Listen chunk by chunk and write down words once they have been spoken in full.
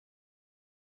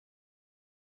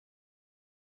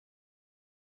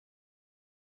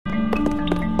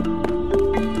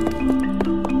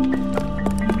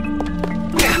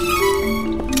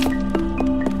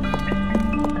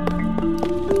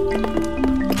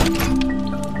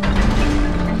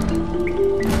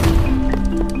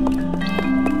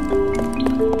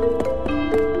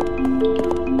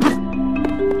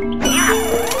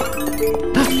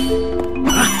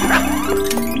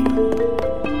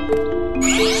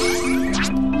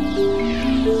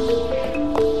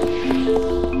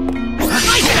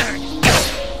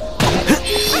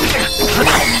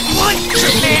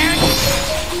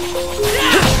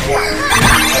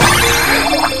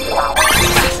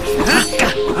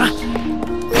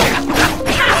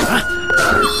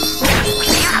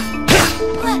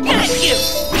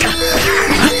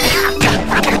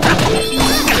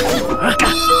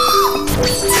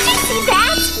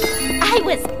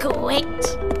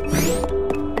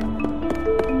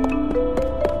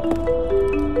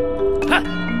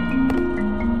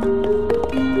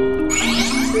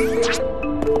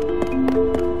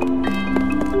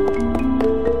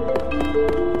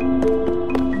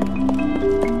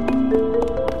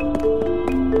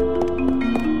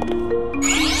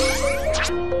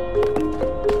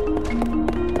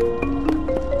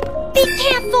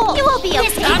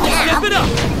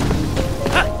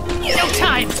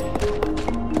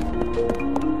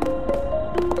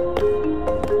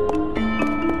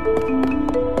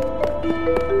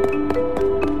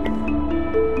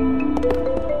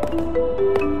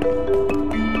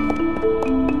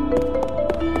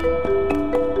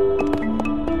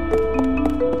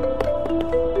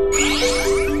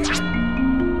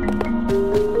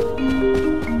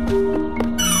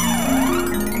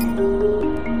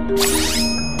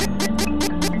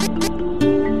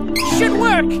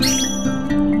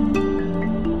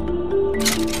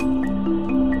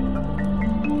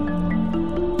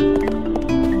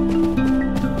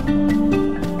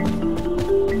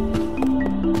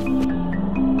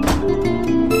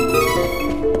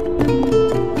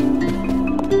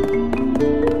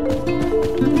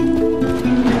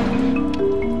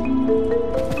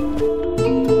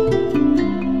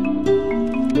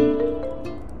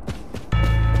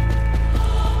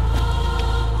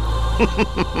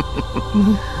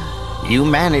You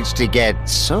managed to get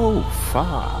so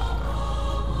far.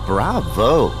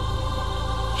 Bravo.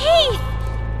 Heath!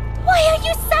 Why are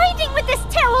you siding with this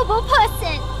terrible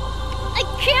person? I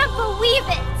can't believe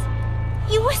it!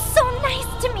 You were so nice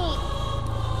to me!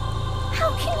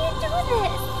 How can you do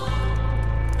this?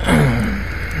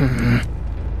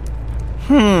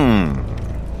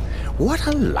 What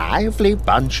a lively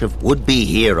bunch of would-be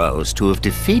heroes to have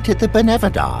defeated the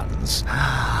Benevodons.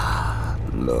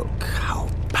 Look how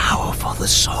powerful the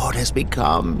sword has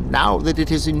become now that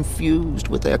it is infused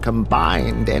with their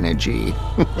combined energy.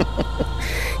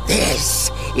 This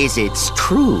is its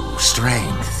true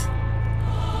strength.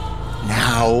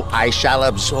 Now I shall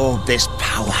absorb this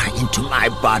power into my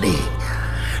body.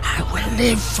 I will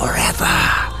live forever,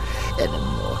 an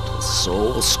immortal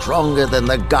soul stronger than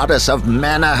the goddess of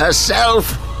mana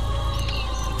herself.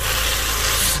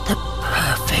 The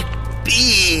perfect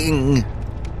being.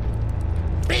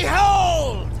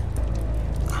 Behold!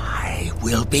 I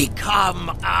will become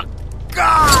a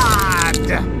god!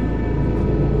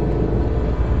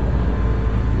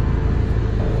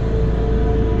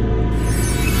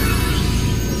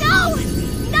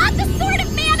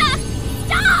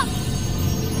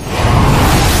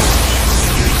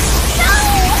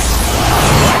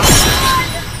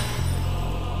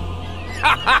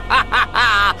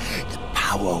 The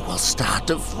power will start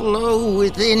to flow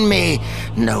within me.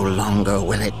 No longer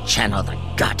will it channel the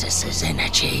goddess's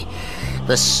energy.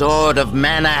 The sword of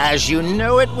mana as you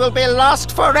know it will be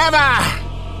lost forever.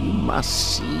 You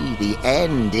must see the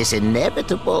end is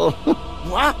inevitable.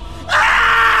 What?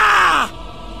 Ah!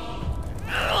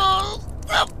 Oh,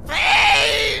 the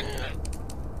pain!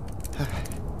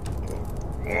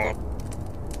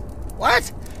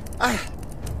 What?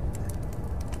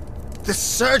 The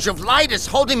surge of light is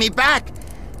holding me back.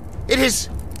 It is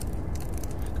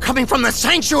coming from the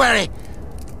sanctuary.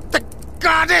 The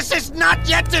goddess is not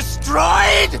yet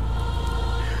destroyed.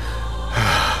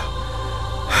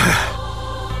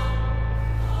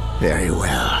 Very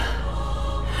well.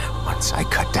 Once I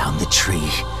cut down the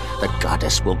tree, the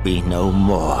goddess will be no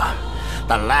more.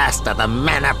 The last of the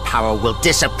mana power will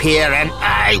disappear and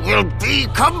I will be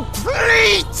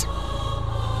complete.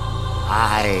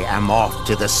 I am off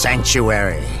to the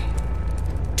sanctuary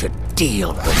to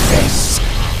deal with this.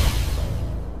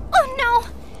 Oh no!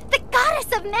 The goddess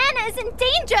of mana is in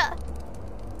danger!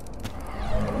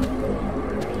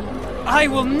 I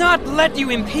will not let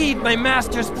you impede my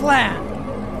master's plan.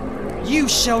 You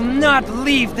shall not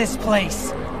leave this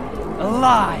place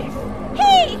alive.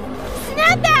 Hey!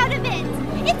 Snap out of it!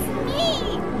 It's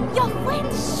me! Your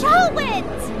friend Charlotte!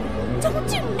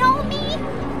 Don't you know me?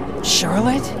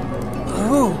 Charlotte?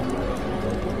 Who?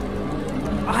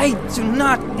 I do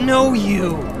not know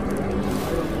you.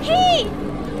 Hey!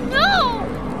 No!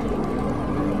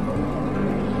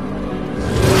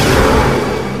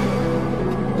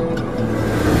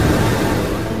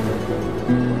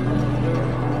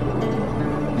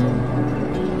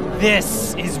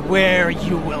 This is where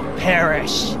you will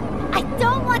perish. I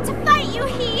don't want to fight you,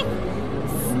 Heath!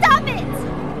 Stop it!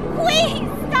 Please,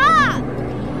 stop!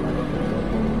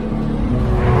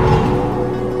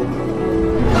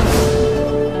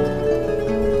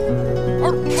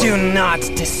 Do not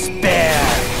despair.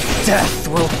 Death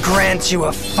will grant you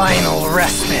a final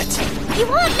respite. You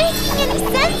aren't making any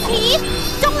sense,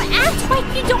 Heath! Don't act like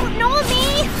you don't know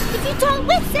me! If you don't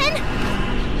listen,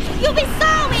 you'll be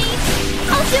sorry!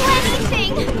 I'll do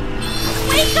anything!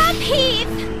 Wake up,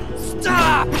 Heath!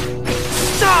 Stop!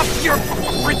 Stop your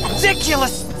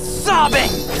ridiculous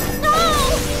sobbing! No!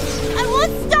 I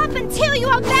won't stop until you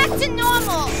are back to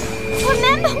normal!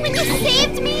 Remember when you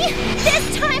saved me?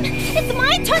 This time, it's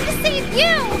my turn to save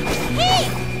you!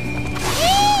 Heath!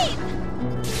 Heath!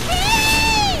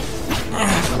 Heath!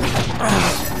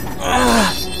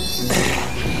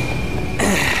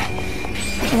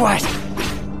 What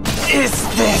is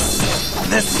this?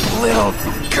 This little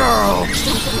girl.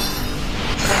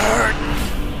 Her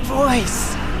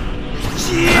voice.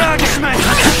 Judgment!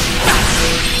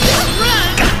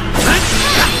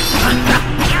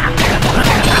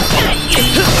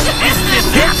 Is this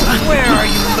it? Where are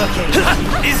you looking?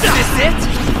 Is this it?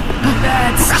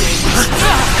 Bad stage.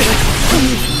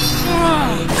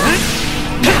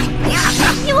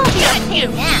 You won't be with me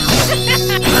now!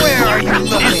 Where are you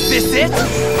looking? Is this it?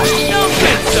 No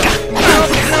good, sir. No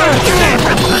good.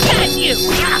 Got you.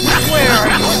 Where are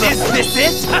you? Is this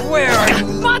it? Where are you?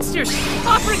 Monsters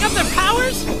offering up their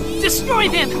powers? Destroy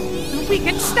them. We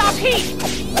can stop heat.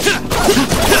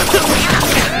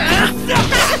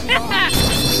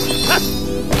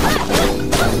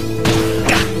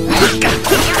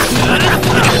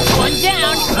 One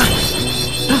down.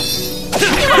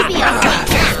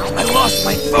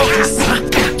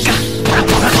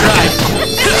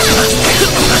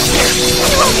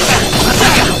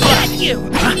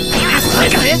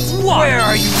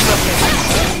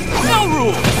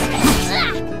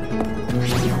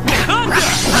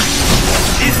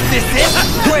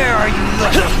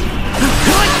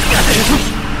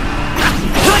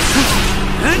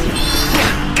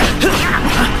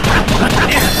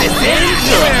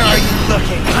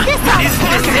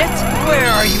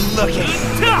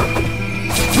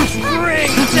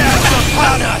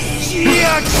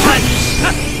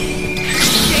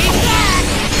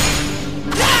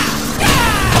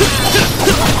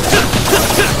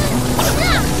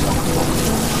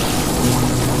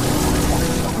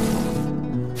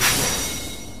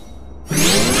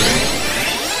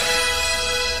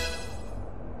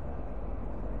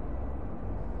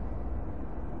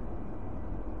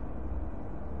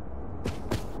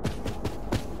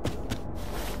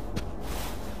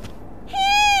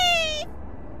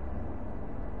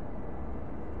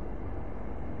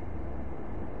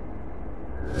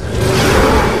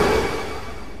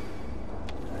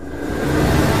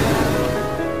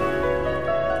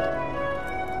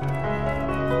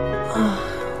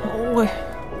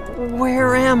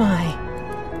 am I?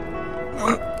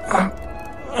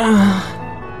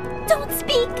 Don't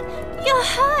speak. You're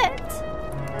hurt.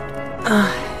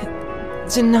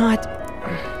 Do not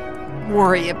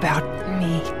worry about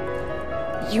me.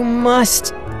 You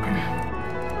must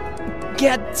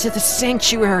get to the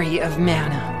sanctuary of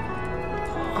mana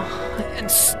and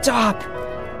stop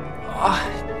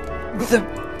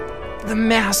the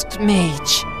masked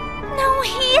mage. No,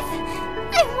 Heath.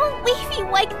 I won't leave you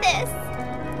like this.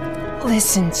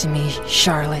 Listen to me,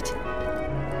 Charlotte.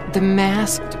 The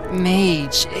masked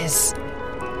mage is...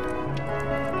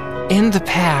 In the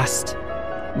past,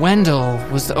 Wendell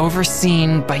was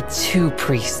overseen by 2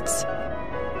 priests.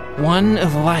 One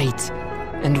of light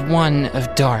and one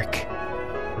of dark.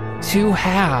 2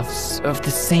 halves of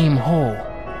the same whole.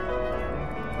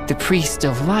 The priest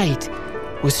of light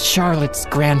was Charlotte's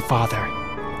grandfather.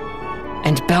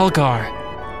 And Belgar,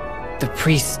 the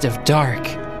priest of dark,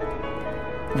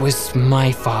 was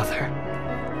my father.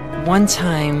 One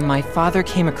time, my father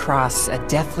came across a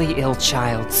deathly ill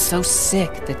child so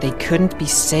sick that they couldn't be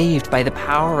saved by the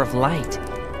power of light.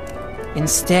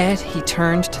 Instead, he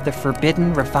turned to the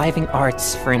forbidden reviving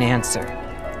arts for an answer.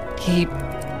 He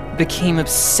became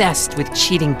obsessed with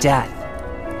cheating death.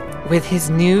 With his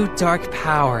new dark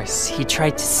powers, he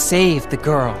tried to save the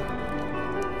girl.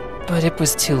 But it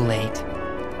was too late.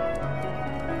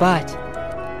 But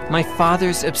my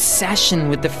father's obsession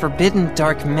with the forbidden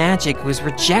dark magic was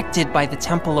rejected by the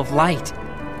Temple of Light.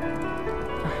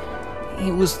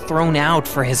 He was thrown out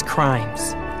for his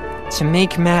crimes. To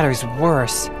make matters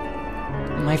worse,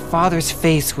 my father's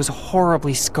face was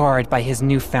horribly scarred by his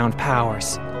newfound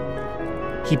powers.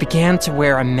 He began to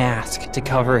wear a mask to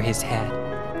cover his head.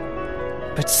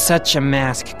 But such a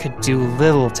mask could do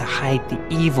little to hide the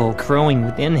evil growing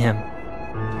within him.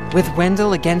 With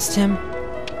Wendell against him,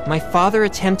 my father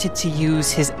attempted to use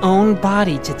his own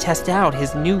body to test out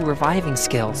his new reviving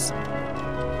skills.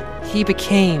 He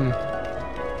became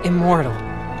immortal,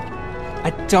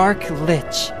 a dark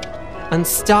lich,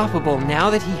 unstoppable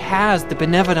now that he has the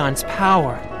Benevolence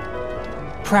power.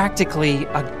 Practically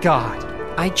a god.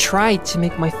 I tried to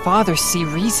make my father see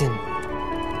reason.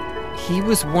 He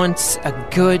was once a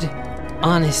good,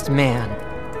 honest man.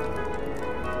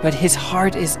 But his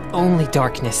heart is only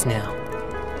darkness now.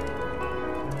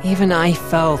 Even I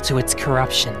fell to its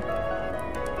corruption.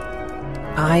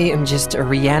 I am just a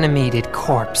reanimated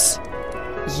corpse.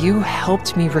 You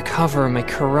helped me recover my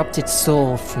corrupted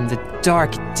soul from the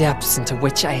dark depths into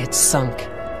which I had sunk.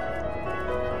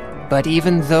 But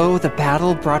even though the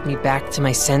battle brought me back to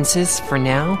my senses for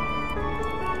now,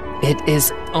 it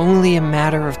is only a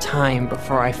matter of time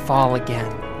before I fall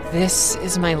again. This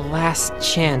is my last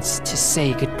chance to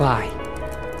say goodbye.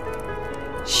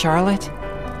 Charlotte,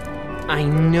 I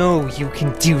know you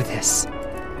can do this.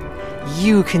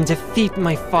 You can defeat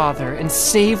my father and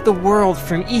save the world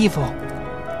from evil.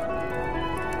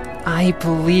 I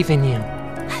believe in you.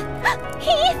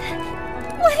 Heath!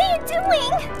 What are you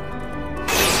doing?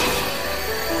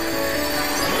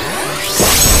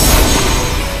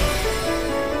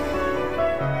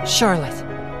 Charlotte,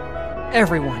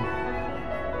 everyone,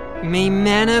 may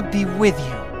mana be with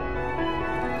you.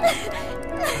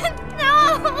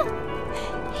 No!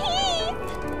 Heath!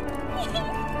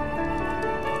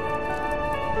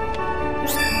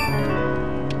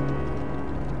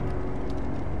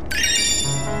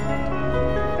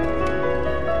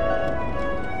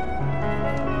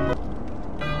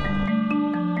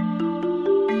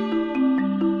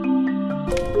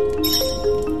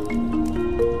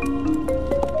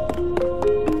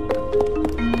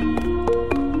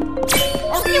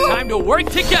 Time to work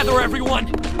together, everyone!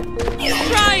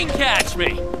 Try and catch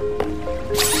me!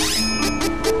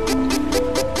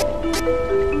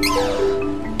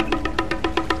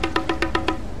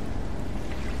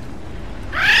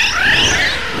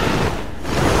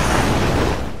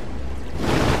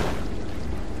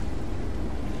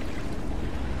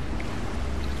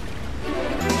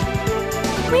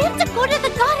 We have to go to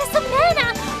the goddess of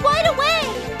mana right away!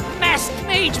 Masked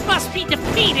Mage must be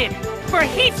defeated! For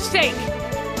Heath's sake!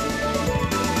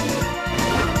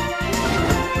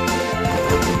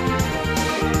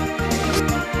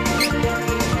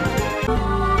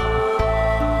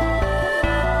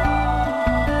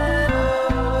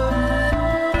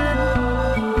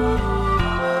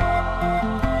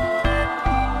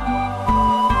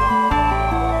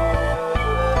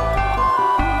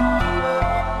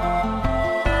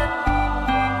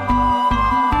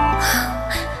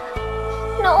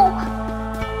 No.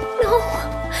 No.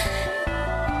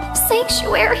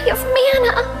 Sanctuary of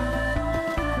mana.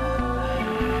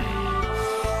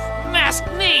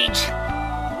 Masked Mage!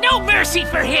 No mercy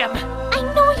for him! I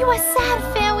know You are sad,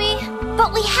 Fairy.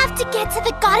 But we have to get to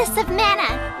the Goddess of Mana,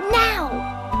 now!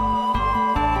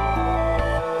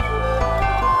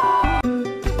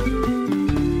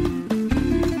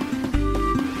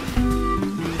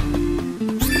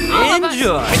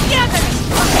 Enjoy! Together!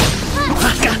 Of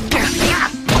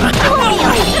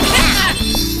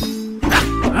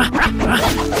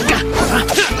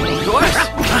course!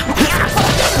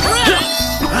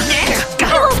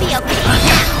 I will be okay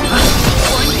now!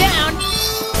 Going down!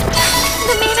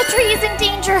 The mana tree is in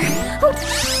danger! Oh.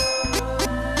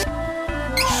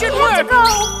 Should We have work! to go!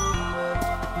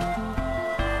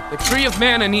 The Tree of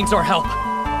Mana needs our help.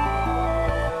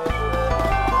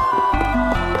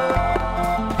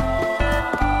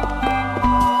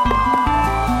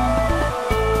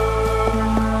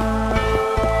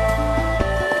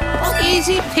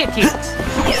 Easy pickings.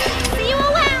 See you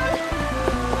around!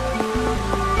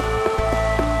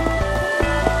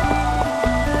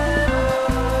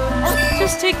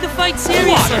 Just take the fight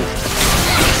seriously.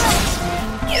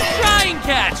 Try and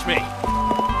catch me.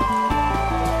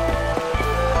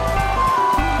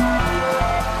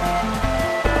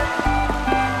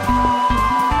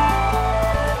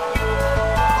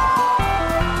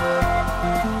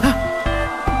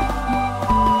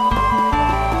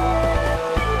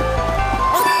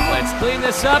 Let's clean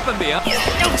this up and be up.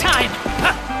 No time.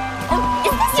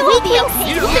 Is this you will be okay now?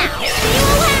 See you around!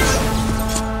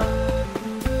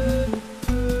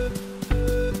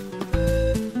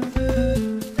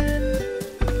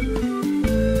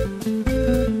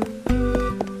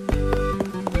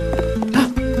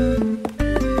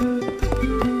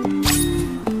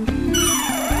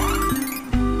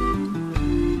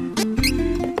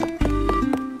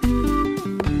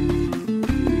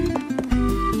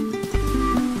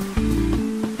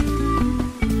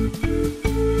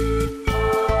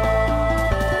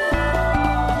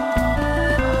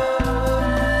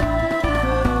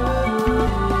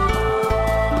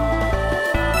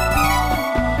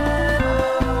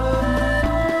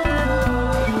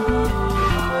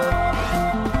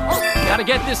 Gotta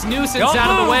get this nuisance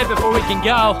out of the way before we can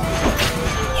go.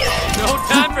 No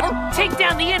time for... Take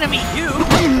down the enemy, you!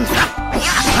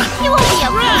 You will be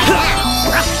okay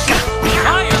now!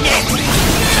 Fire!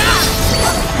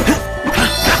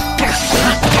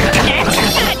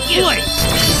 Got you!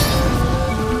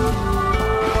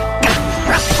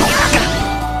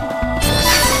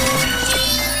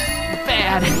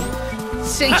 Bad.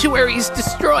 Sanctuary's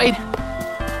destroyed.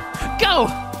 Go!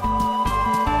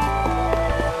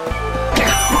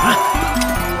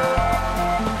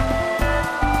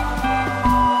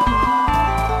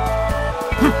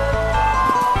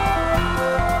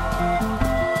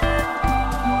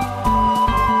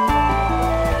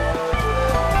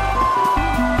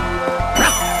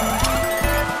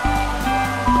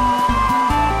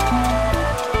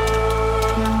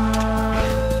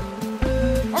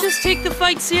 Just take the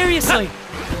fight seriously.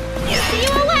 See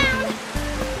you around!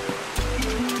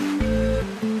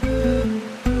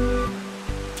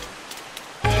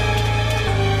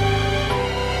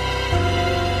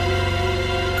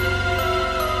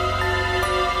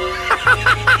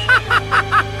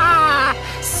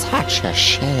 Such a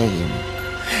shame.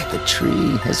 The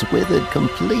tree has withered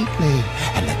completely,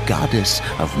 and the Goddess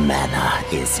of Mana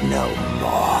is no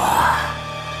more.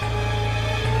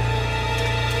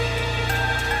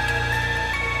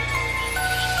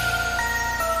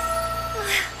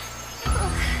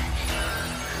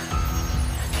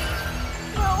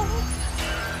 No.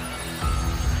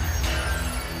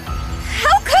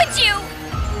 How could you?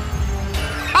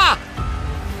 Ha!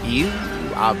 You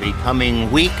are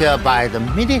becoming weaker by the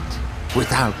minute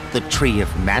without the Tree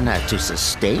of Mana to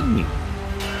sustain you.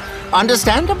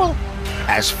 Understandable,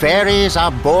 as fairies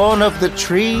are born of the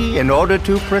tree in order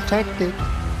to protect it.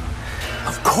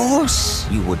 Of course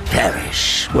you would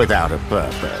perish without a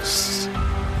purpose.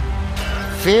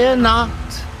 Fear not,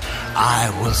 I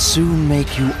will soon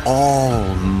make you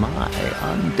all my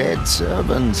undead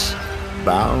servants,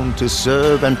 bound to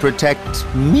serve and protect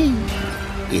me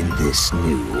in this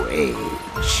new age.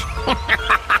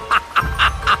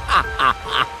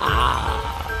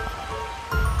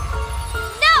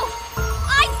 No!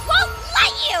 I won't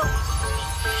let you!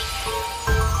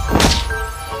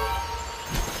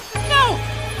 No!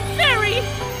 Fairy!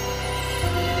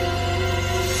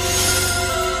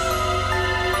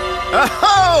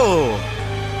 Oh!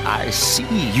 I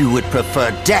see you would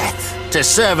prefer death to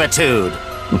servitude.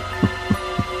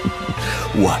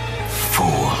 What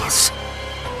fools!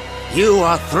 You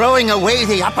are throwing away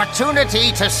the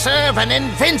opportunity to serve an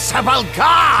invincible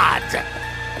god!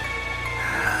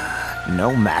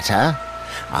 No matter.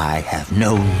 I have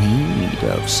no need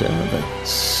of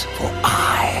servants, for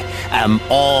I am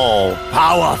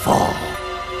all-powerful.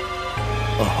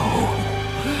 Oh,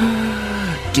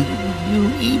 do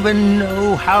you even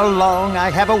know how long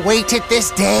I have awaited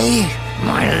this day?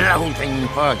 My loathing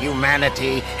for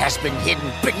humanity has been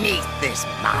hidden beneath this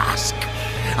mask.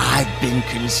 I've been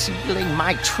concealing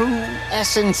my true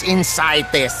essence inside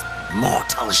this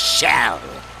mortal shell.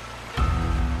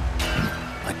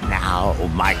 But now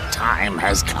my time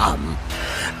has come.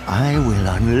 I will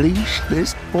unleash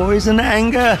this poison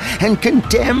anger and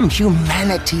condemn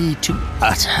humanity to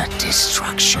utter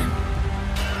destruction.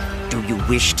 Do you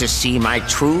wish to see my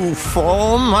true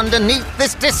form underneath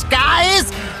this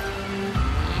disguise?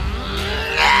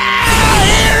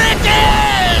 Here it is!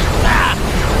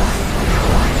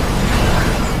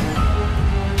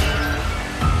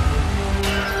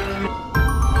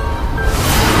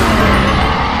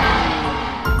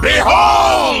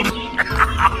 Behold!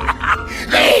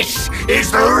 This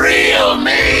is the real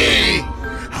me!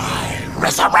 I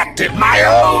resurrected my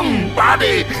own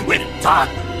body with dark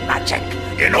magic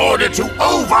in order to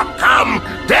overcome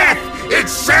death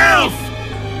itself!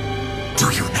 Do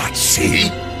you not see?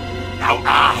 Now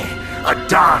I, a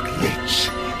dark lich,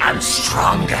 am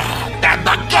stronger than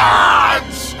the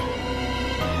gods!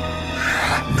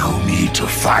 No need to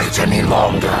fight any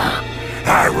longer.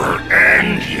 I will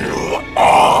end you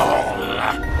all!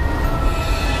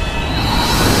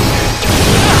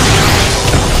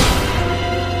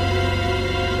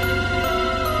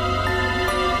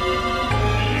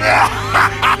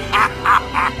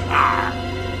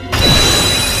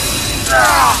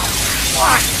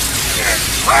 What is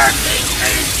hurting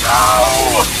me so?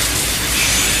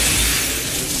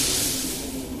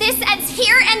 This ends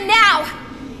here and now!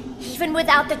 Even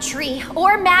without the tree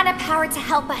or mana power to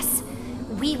help us,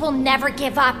 we will never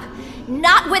give up.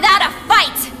 Not without a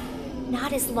fight!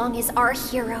 Not as long as our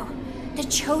hero, the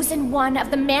chosen one of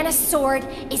the mana sword,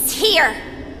 is here!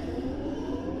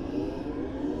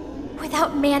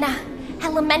 Without mana,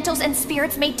 elementals and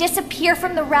spirits may disappear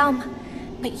from the realm.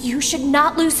 But you should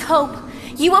not lose hope.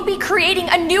 You will be creating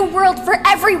a new world for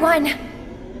everyone!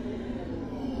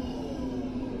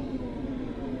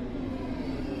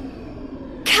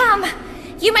 Come!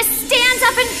 You must stand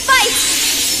up and fight!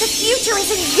 The future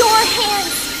is in your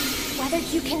hands! Whether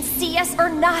you can see us or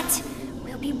not,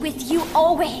 we'll be with you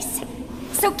always.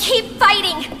 So keep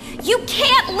fighting! You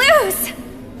can't lose!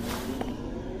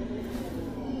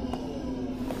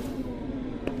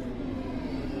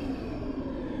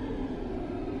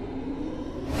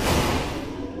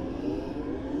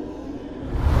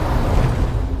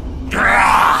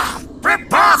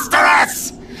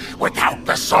 Preposterous! Without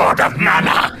the Sword of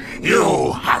Mana,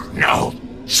 you have no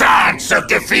chance of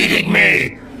defeating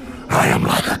me! I am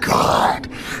like a god,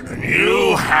 and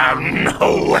you have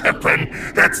no weapon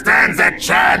that stands a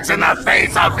chance in the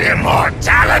face of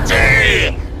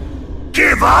immortality!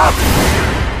 Give up!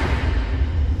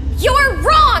 You're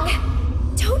wrong!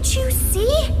 Don't you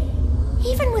see?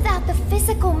 Even without the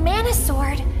physical mana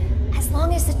sword, as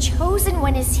long as the Chosen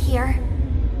One is here,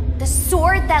 the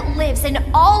sword that lives in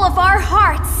all of our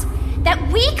hearts, that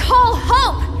we call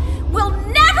hope, will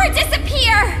never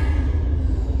disappear!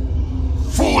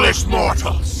 Foolish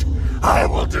mortals! I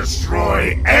will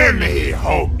destroy any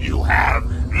hope you have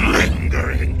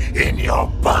lingering in your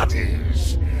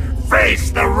bodies.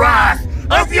 Face the wrath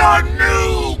of your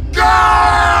new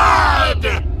god!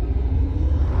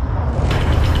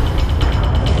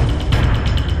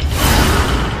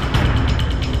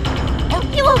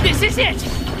 This is it!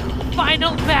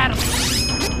 Final battle!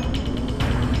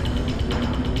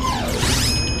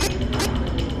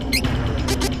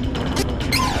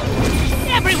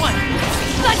 Everyone,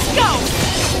 let's go!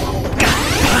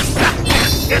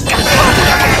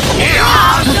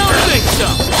 Don't think so!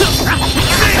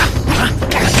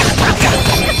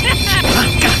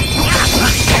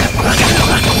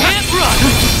 Can't run!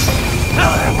 I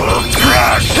will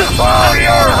crush all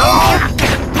your hope!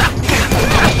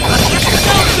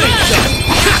 Don't think so!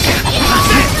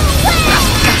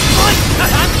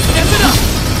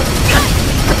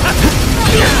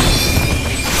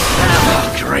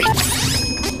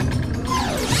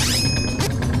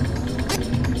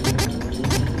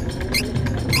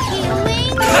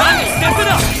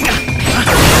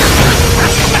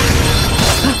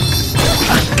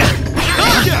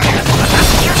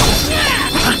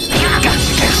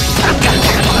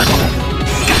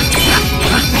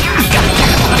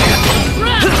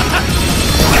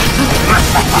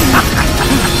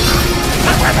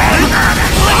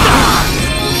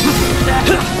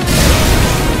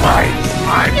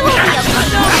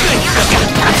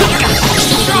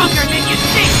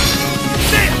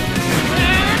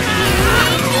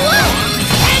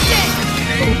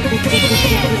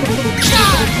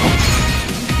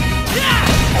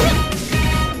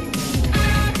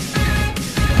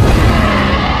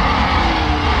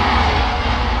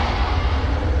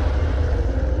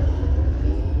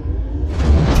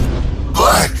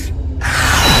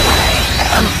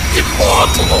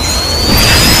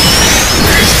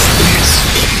 This is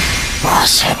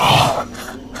impossible.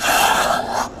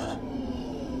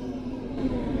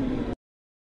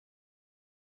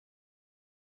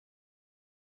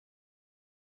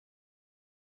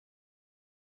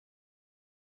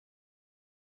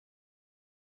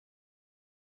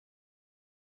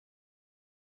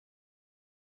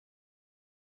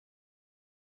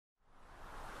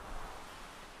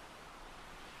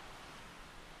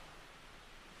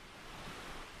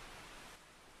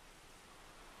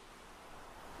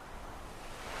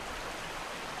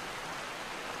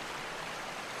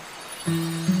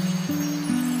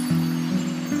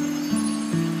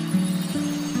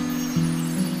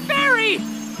 Barry!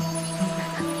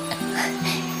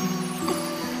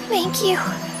 Thank you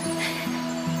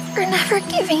for never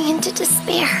giving in to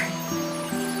despair.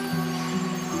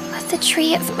 But the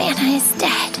tree of mana is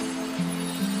dead,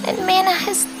 and mana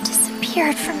has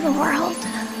disappeared from the world.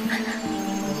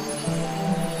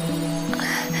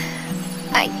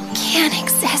 I can't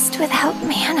exist without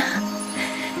mana.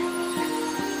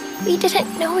 We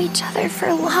didn't know each other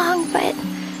for long, but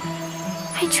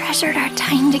I treasured our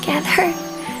time together.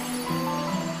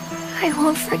 I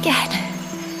won't forget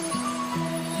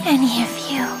any of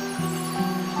you.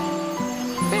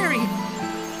 Barry!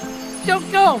 Don't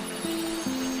go!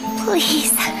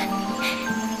 Please,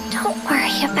 don't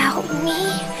worry about me.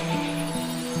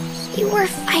 You were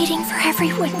fighting for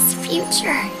everyone's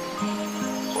future,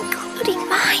 including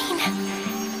mine.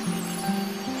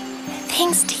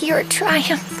 Thanks to your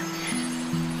triumph,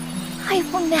 I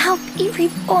will now be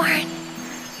reborn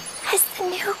as the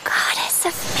new goddess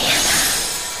of mana.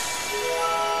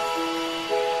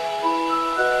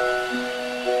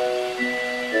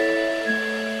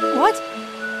 What?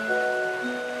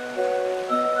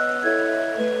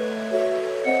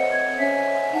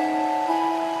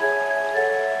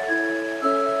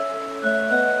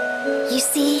 You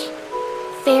see,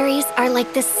 fairies are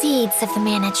like the seeds of the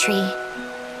mana tree.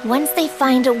 Once they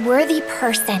find a worthy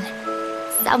person,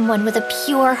 someone with a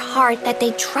pure heart that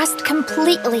they trust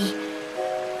completely,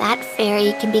 that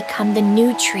fairy can become the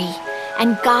new tree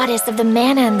and goddess of the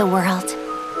mana in the world.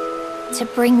 To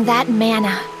bring that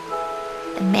mana,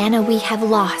 the mana we have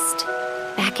lost,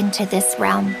 back into this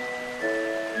realm,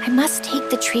 I must take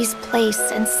the tree's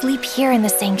place and sleep here in the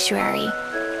sanctuary.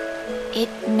 It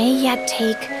may yet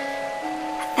take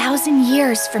 1,000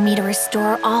 years for me to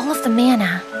restore all of the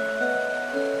mana.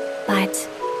 But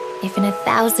if in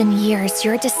 1,000 years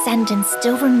your descendants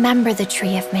still remember the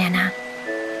Tree of Mana,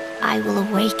 I will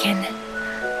awaken.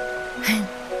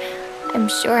 I'm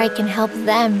sure I can help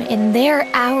them in their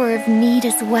hour of need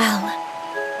as well.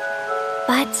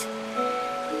 But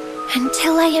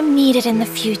until I am needed in the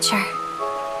future,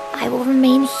 I will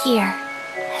remain here,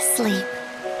 asleep,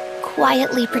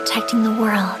 quietly protecting the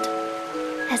world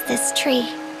as this tree.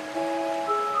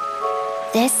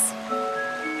 This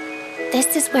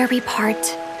is where we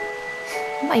part.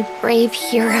 My brave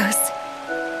heroes,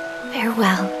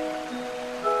 farewell.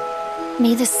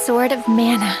 May the sword of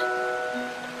mana,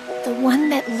 the one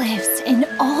that lives in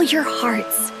all your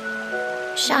hearts,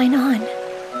 shine on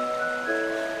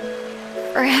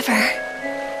forever.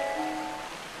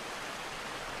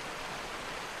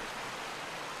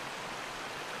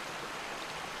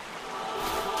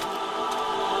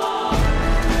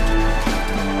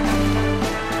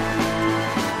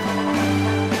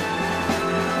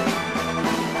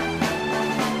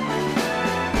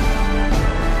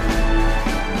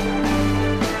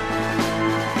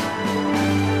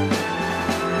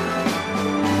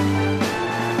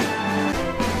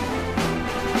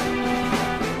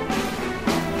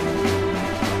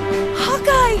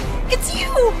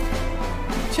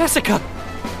 Jessica!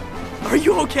 Are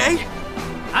you okay?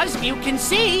 As you can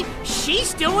see,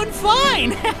 she's doing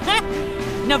fine.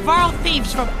 Navarro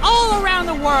thieves from all around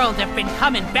the world have been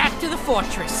coming back to the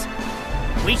fortress.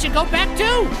 We should go back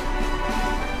too.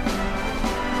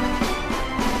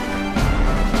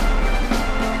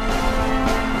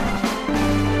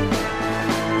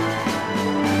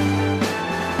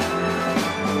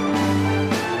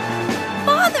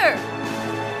 Father!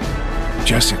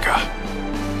 Jessica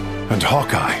and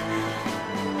Hawkeye.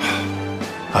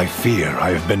 I fear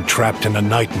I have been trapped in a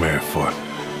nightmare for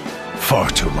far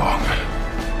too long.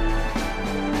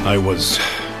 I was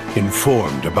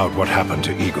informed about what happened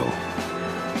to Eagle.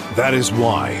 That is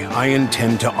why I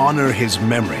intend to honor his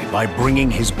memory by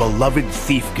bringing his beloved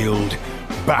Thief Guild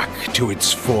back to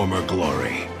its former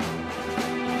glory.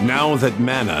 Now that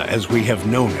mana as we have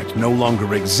known it no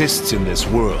longer exists in this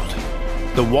world,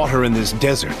 the water in this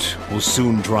desert will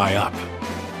soon dry up.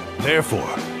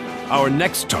 Therefore, our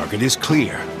next target is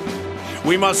clear.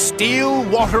 We must steal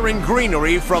water and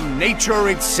greenery from nature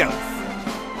itself.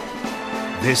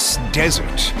 This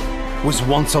desert was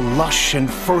once a lush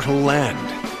and fertile land.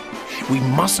 We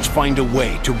must find a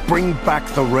way to bring back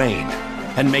the rain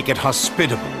and make it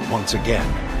hospitable once again.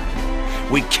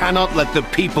 We cannot let the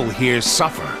people here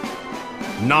suffer.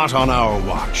 Not on our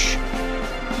watch.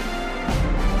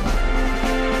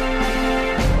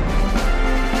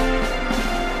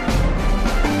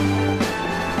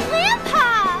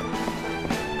 Grandpa!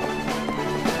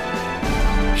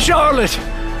 Charlotte!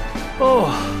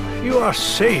 Oh, you are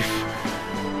safe.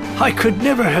 I could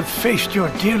never have faced your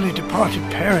dearly departed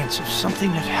parents if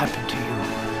something had happened to you.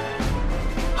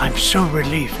 I'm so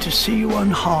relieved to see you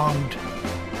unharmed.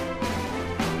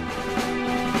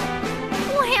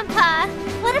 Grandpa,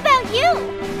 what about you?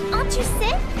 Aren't you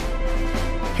sick?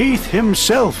 Heath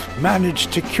himself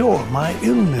managed to cure my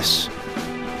illness.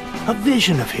 A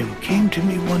vision of him came to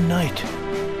me one night.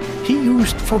 He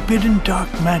used forbidden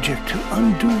dark magic to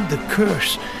undo the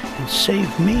curse and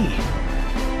save me,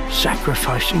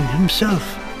 sacrificing himself.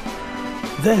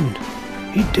 Then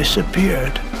he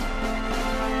disappeared.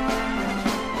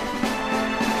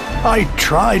 I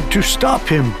tried to stop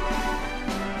him.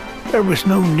 There was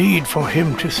no need for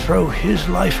him to throw his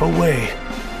life away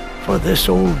for this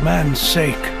old man's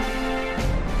sake.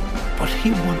 But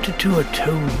he wanted to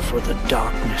atone for the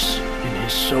darkness in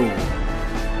his soul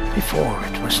before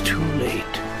it was too late.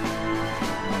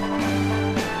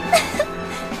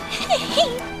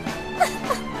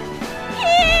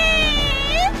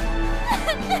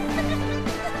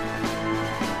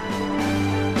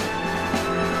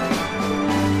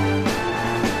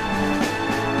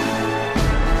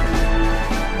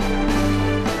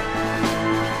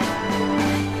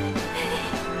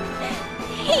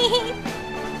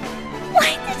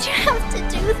 Why did you have to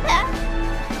do that?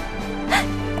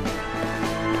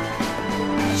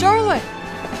 Charlotte!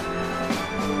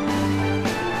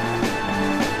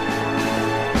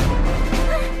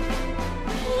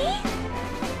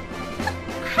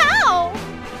 How?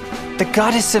 The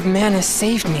goddess of mana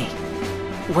saved me.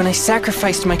 When I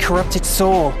sacrificed my corrupted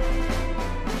soul,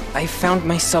 I found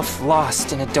myself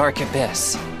lost in a dark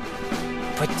abyss.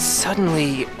 But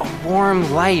suddenly, a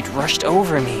warm light rushed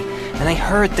over me, and I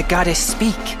heard the goddess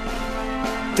speak.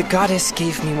 The goddess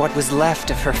gave me what was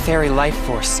left of her fairy life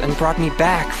force and brought me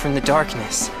back from the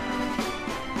darkness.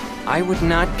 I would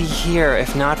not be here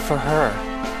if not for her.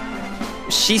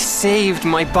 She saved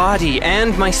my body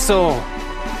and my soul.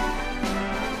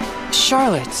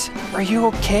 Charlotte, are you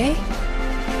okay?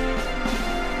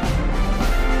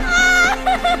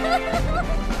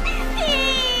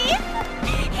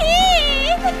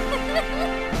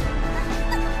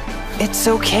 It's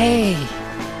okay.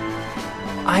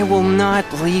 I will not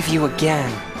leave you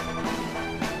again.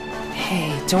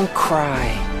 Hey, don't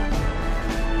cry.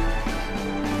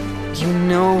 You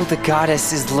know the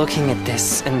goddess is looking at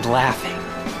this and laughing.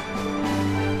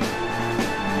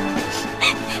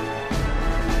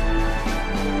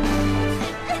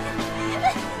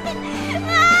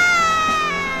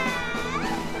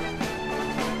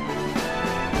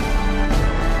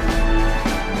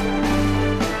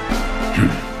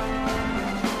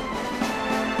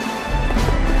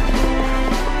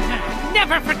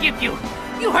 Never forgive you!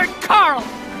 You hurt Carl!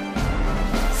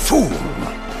 Fool!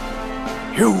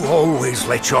 You always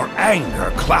let your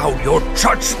anger cloud your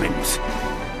judgment.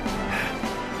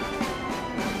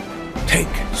 Take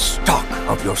stock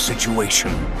of your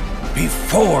situation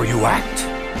before you act.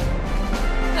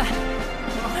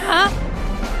 Huh?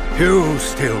 You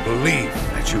still believe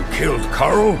that you killed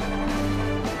Carl?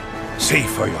 See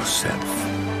for yourself.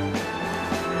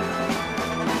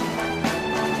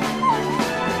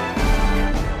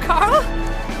 Carl?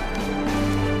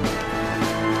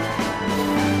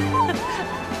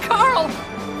 Carl!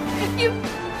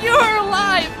 You're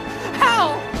alive!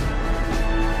 How?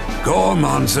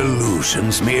 Gormon's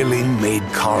illusions merely made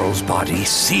Carl's body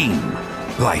seem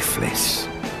lifeless.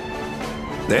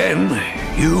 Then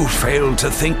you failed to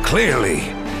think clearly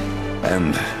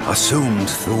and assumed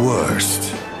the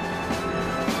worst.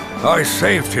 I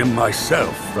saved him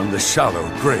myself from the shallow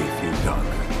grave you dug.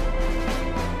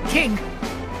 King,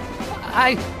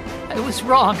 I was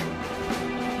wrong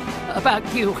about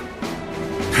you.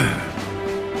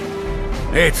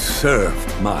 It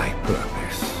served my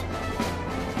purpose.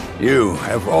 You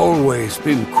have always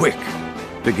been quick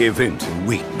to give in to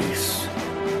weakness.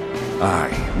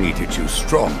 I needed you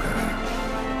stronger,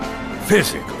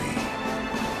 physically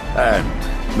and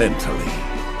mentally.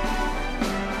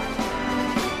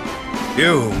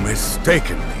 You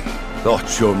mistakenly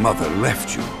thought your mother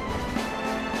left you,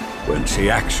 when she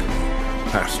actually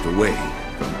passed away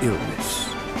from illness.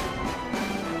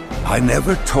 I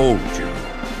never told you,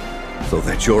 so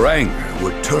that your anger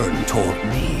would turn toward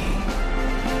me.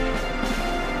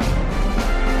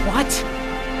 What?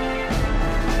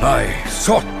 I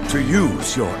sought to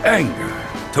use your anger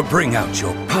to bring out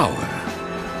your power.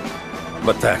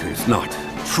 But that is not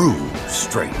true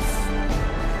strength.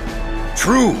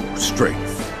 True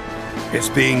strength is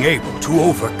being able to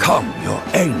overcome your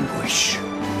anguish.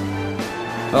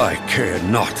 I care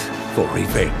not for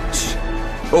revenge,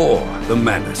 or the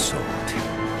Mana Sword.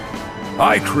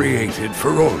 I created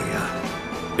Ferolia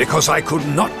because I could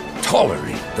not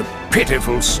tolerate the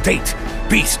pitiful state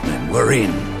beastmen were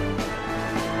in.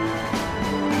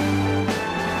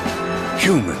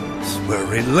 Humans were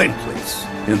relentless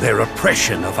in their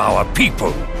oppression of our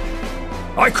people.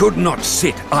 I could not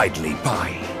sit idly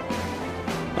by.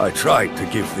 I tried to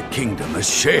give the kingdom a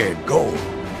shared goal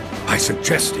by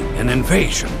suggesting an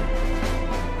invasion.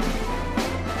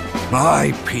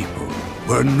 My people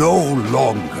were no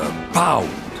longer bound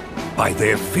by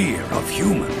their fear of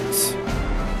humans.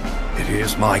 It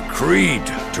is my creed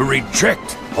to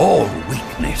reject all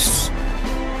weakness.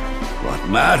 What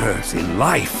matters in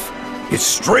life is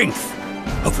strength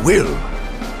of will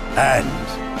and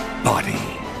body.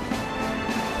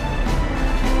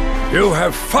 You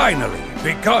have finally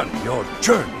begun your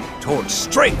journey towards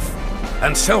strength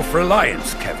and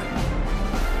self-reliance, Kevin.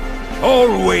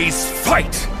 Always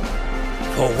fight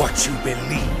for what you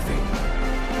believe in.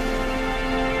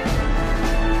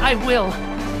 I will.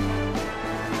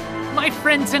 My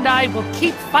friends and I will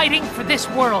keep fighting for this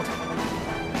world.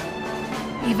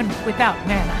 Even without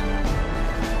mana.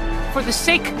 For the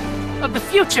sake of the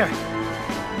future.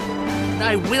 And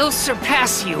I will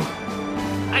surpass you.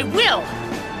 I will!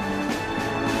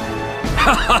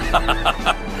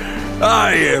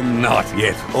 I am not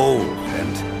yet old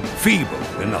and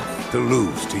feeble enough to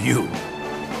lose to you.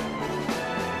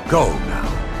 Go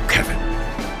now, Kevin.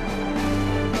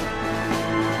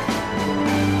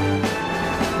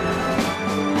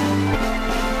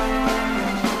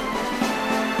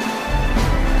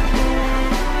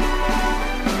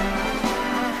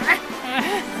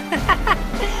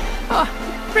 Oh,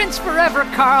 friends forever,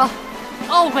 Carl.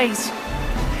 Always.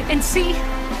 And see,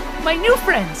 my new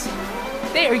friends.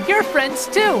 They are your friends,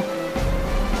 too.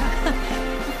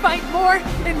 Find more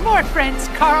and more friends,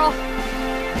 Carl.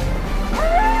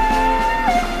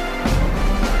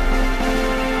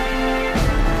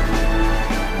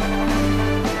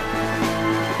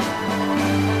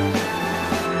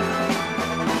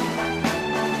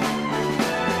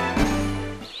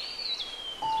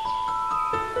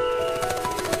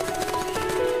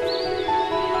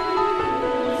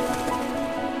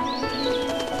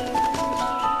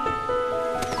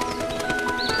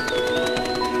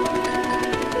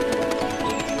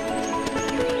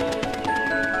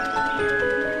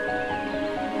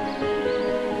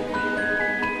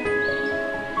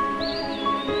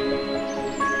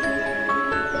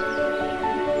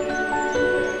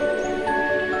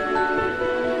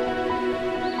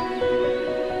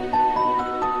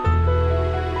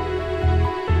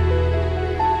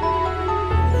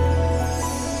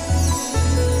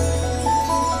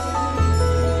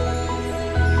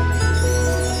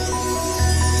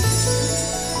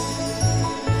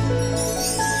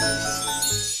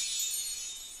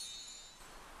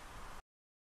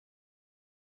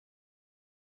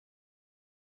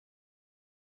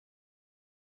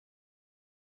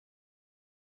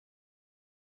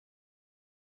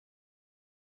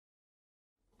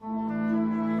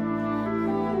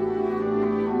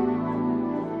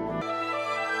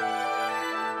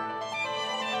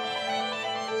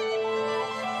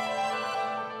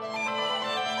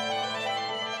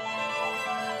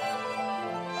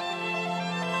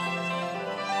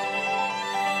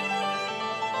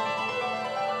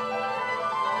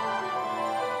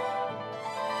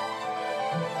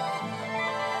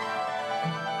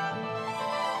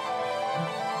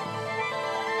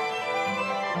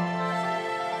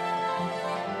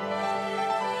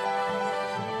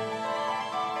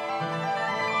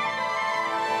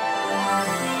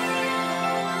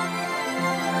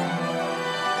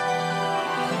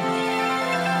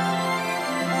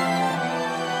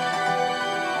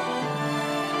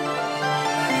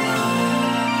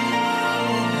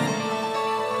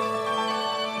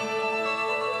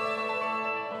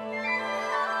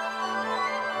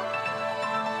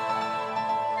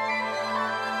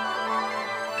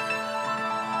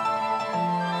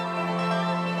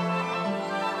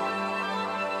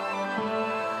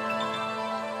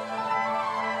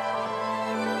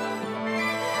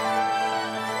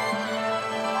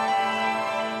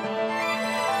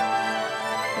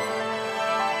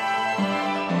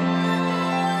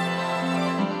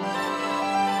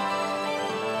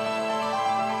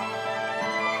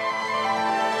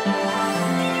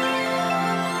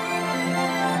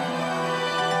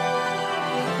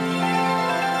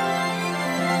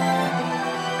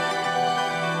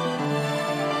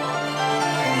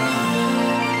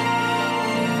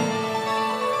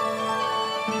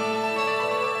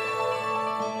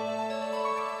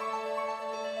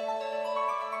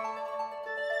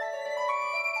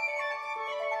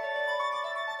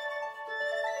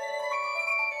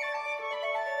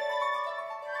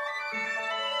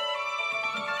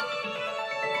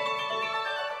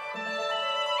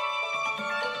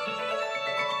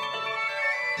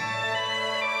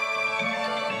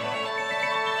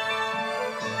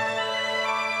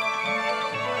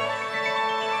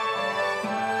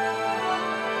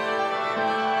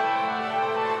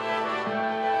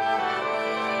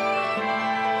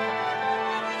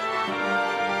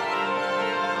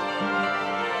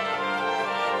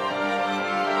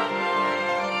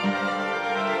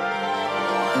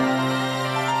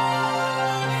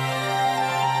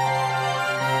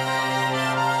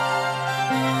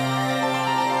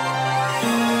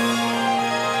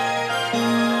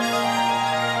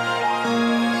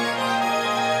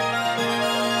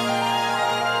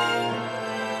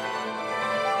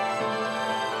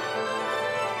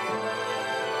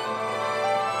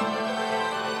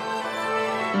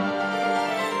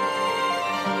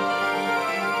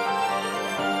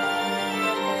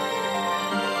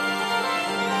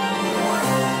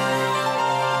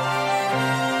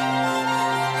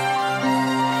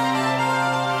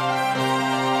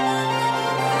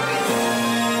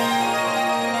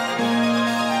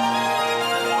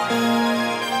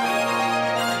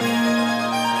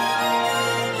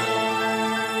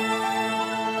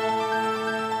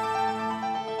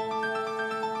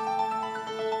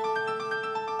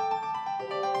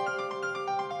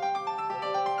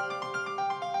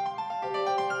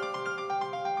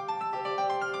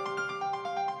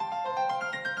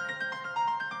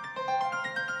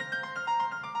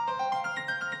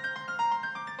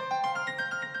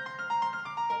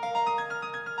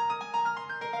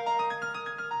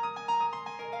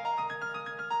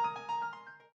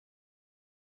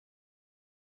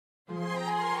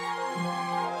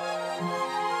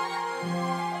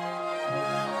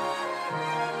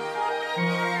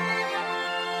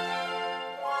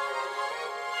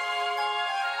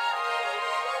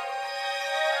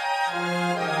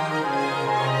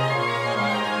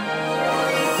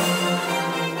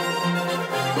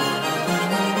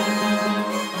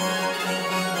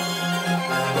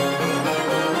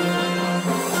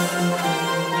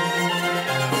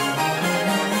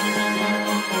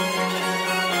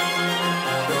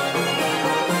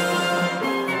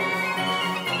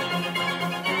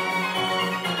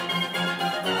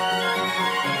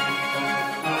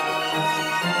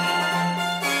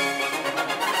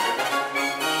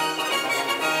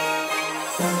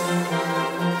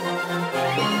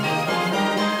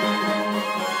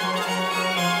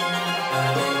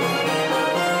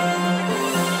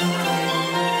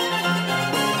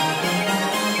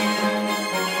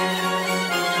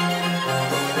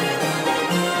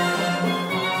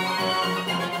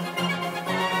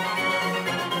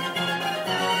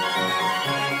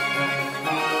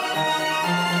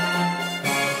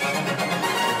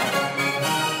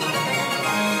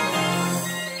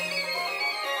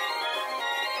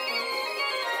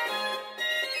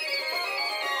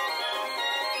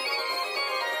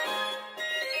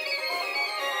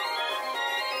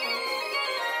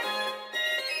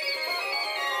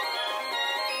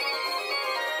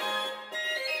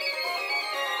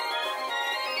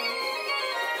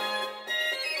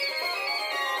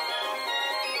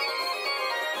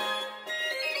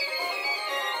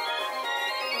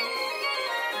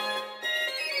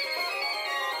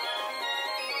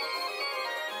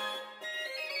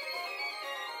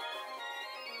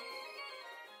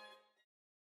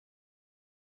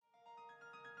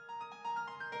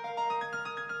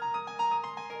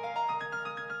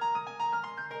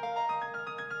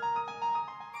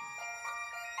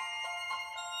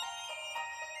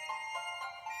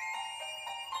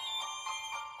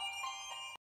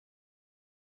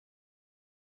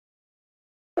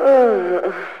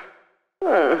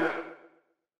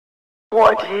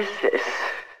 What is this?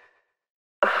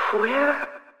 Where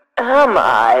am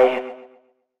I?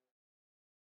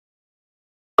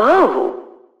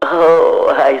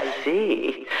 Oh, I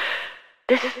see.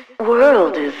 This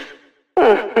world is...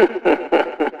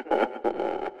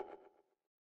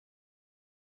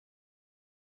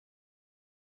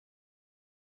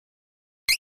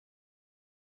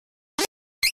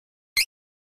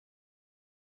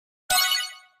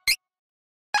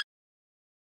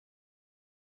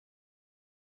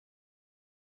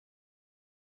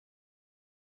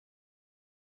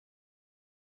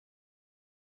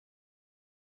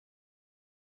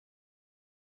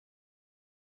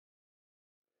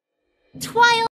 Twilight.